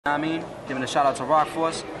I mean, giving a shout out to Rock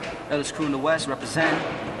Force, illest crew in the West, represent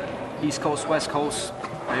East Coast, West Coast.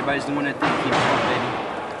 Everybody's doing their thing, keep it up,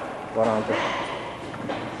 baby.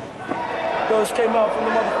 Yo, this Kmel from the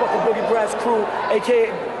motherfucking Boogie BRATS crew, aka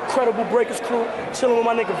Credible Breakers crew, chilling with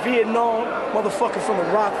my nigga Vietnam, motherfucker from the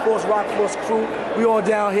Rock Force crew. We all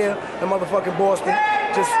down here in motherfucking Boston.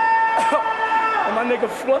 Just and my nigga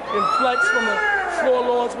fucking Flex from the Floor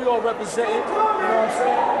Lords, we all representing, you know what I'm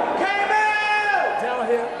saying? Down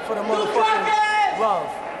here for the motherfucking love.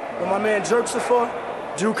 With my man Jerksifer,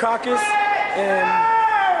 Drew Caucus, and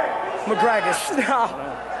McGragus.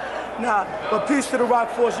 Nah, but peace to the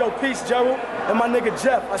Rock Force. Yo, peace, Gerald. And my nigga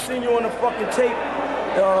Jeff, I seen you on the fucking tape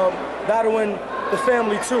battling the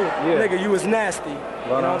family too. Yeah. Nigga, you was nasty. You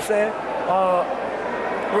know what I'm saying?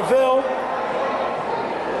 Reveal.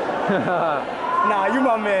 Nah, you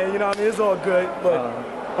my man, you know what I mean? It's all good. But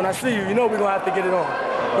when I see you, you know we're gonna have to get it on.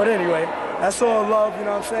 But anyway, that's all love, you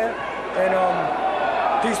know what I'm saying? And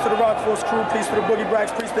peace to the Rock Force crew, peace to the Boogie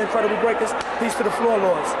BRATS, peace to the Incredible Breakers, peace to the Floor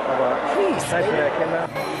Lords. Peace. Thanks for that, Kmel.